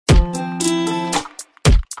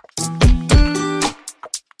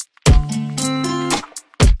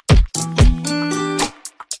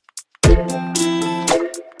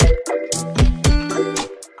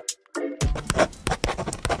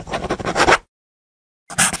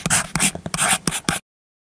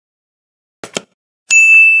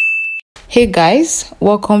Hey guys,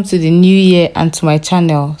 welcome to the new year and to my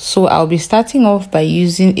channel. So I'll be starting off by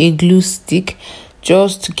using a glue stick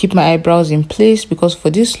just to keep my eyebrows in place, because for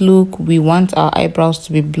this look we want our eyebrows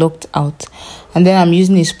to be blocked out. And then I'm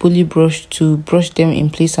using a spoolie brush to brush them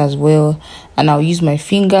in place as well, and I'll use my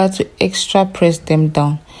finger to extra press them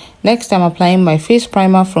down. Next, I'm applying my face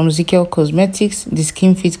primer from Ajijelek Cosmetics, the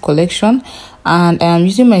Skin Fit collection, and I am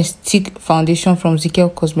using my stick foundation from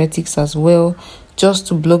Ajijelek Cosmetics as well, just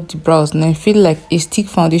to block the brows. And I feel like a stick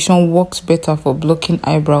foundation works better for blocking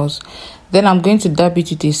eyebrows. Then I'm going to dab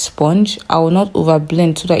it with a sponge. I will not over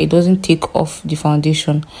blend so that it doesn't take off the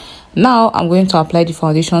foundation. Now I'm going to apply the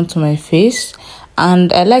foundation to my face,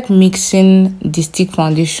 and I like mixing the stick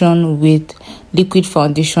foundation with liquid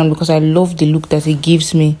foundation because I love the look that it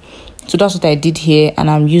gives me. So that's what I did here, and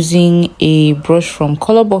I'm using a brush from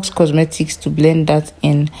Colorbox Cosmetics to blend that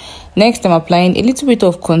in. Next, I'm applying a little bit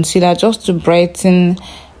of concealer just to brighten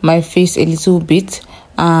my face a little bit.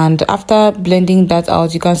 And after blending that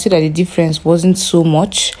out, you can see that the difference wasn't so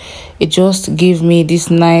much. It just gave me this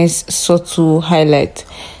nice subtle highlight.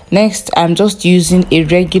 Next, I'm just using a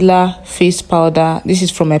regular face powder. This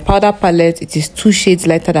is from my powder palette. It is 2 shades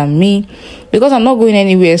lighter than me because I'm not going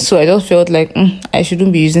anywhere, so I just felt like I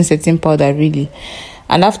shouldn't be using setting powder really.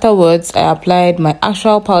 And afterwards, I applied my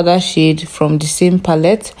actual powder shade from the same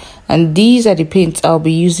palette, and these are the paints I'll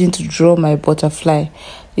be using to draw my butterfly.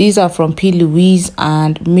 These are from P. Louise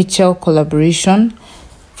and Mitchell collaboration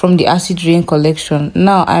from the Acid Rain collection.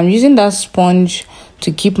 Now I'm using that sponge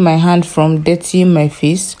to keep my hand from dirtying my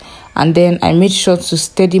face, and then I made sure to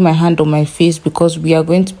steady my hand on my face because we are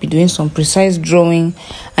going to be doing some precise drawing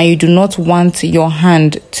and you do not want your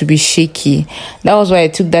hand to be shaky. That was why I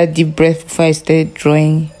took that deep breath before I started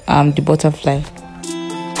drawing the butterfly.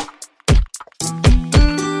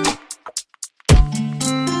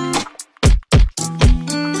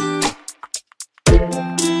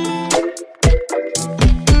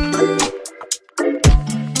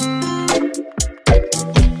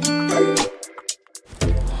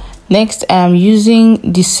 Next, I am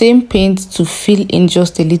using the same paint to fill in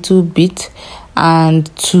just a little bit and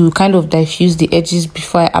to kind of diffuse the edges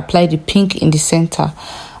before I apply the pink in the center.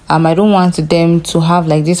 I don't want them to have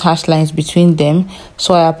like these harsh lines between them,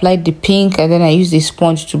 so I applied the pink and then I used a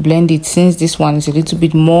sponge to blend it, since this one is a little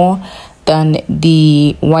bit more than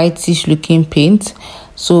the whitish looking paint.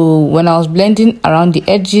 So when I was blending around the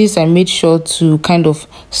edges, I made sure to kind of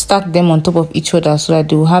stack them on top of each other so that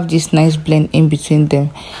they will have this nice blend in between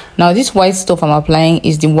them. Now this white stuff I'm applying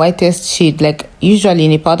is the whitest shade. Like usually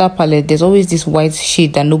in a powder palette, there's always this white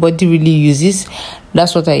shade that nobody really uses.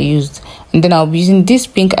 That's what I used. And then I'll be using this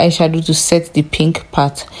pink eyeshadow to set the pink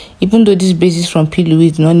part. Even though this base is from P.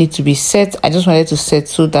 Louise, do not need to be set. I just wanted to set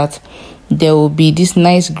so that there will be this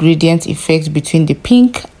nice gradient effect between the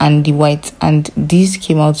pink and the white, and these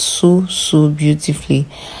came out so beautifully.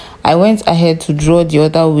 I went ahead to draw the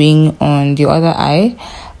other wing on the other eye,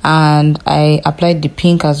 and I applied the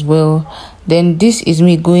pink as well. Then this is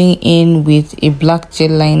me going in with a black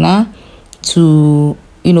gel liner to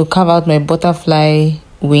carve out my butterfly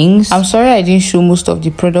wings. I'm sorry I didn't show most of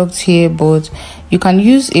the products here, but you can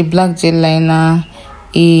use a black gel liner,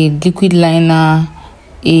 a liquid liner,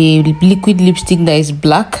 a liquid lipstick that is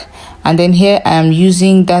black, and then here I am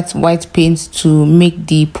using that white paint to make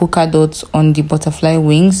the polka dots on the butterfly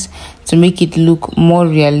wings to make it look more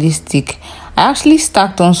realistic. I actually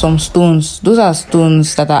stacked on some stones. Those are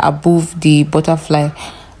stones that are above the butterfly.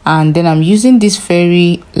 And then I'm using this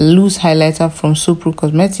very loose highlighter from Pro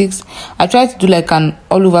Cosmetics. I tried to do like an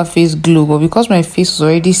all over face glow, but because my face was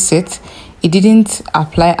already set, it didn't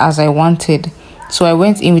apply as I wanted. So I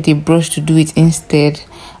went in with a brush to do it instead,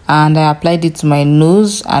 and I applied it to my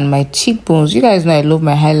nose and my cheekbones. You guys know I love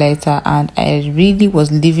my highlighter, and I really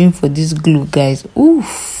was living for this glue, guys.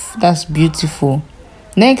 Oof, that's beautiful.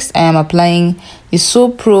 Next, I am applying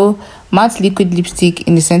the Pro matte liquid lipstick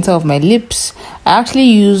in the center of my lips. I actually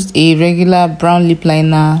used a regular brown lip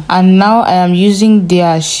liner, and now I am using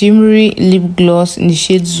their shimmery lip gloss in the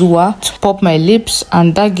shade Zua to pop my lips,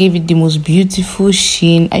 and that gave it the most beautiful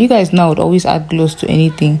sheen. And you guys know I would always add gloss to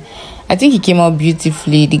anything. I think it came out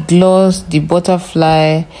beautifully. The gloss, the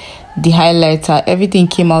butterfly, the highlighter, everything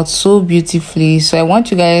came out so beautifully. So I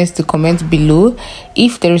want you guys to comment below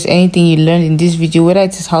if there is anything you learned in this video, whether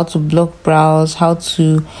it is how to block brows, how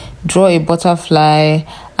to draw a butterfly,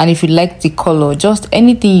 and if you like the color, just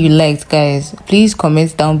anything you liked, guys, please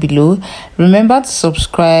comment down below. Remember to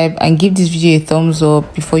subscribe and give this video a thumbs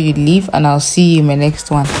up before you leave, and I'll see you in my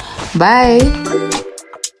next one. Bye.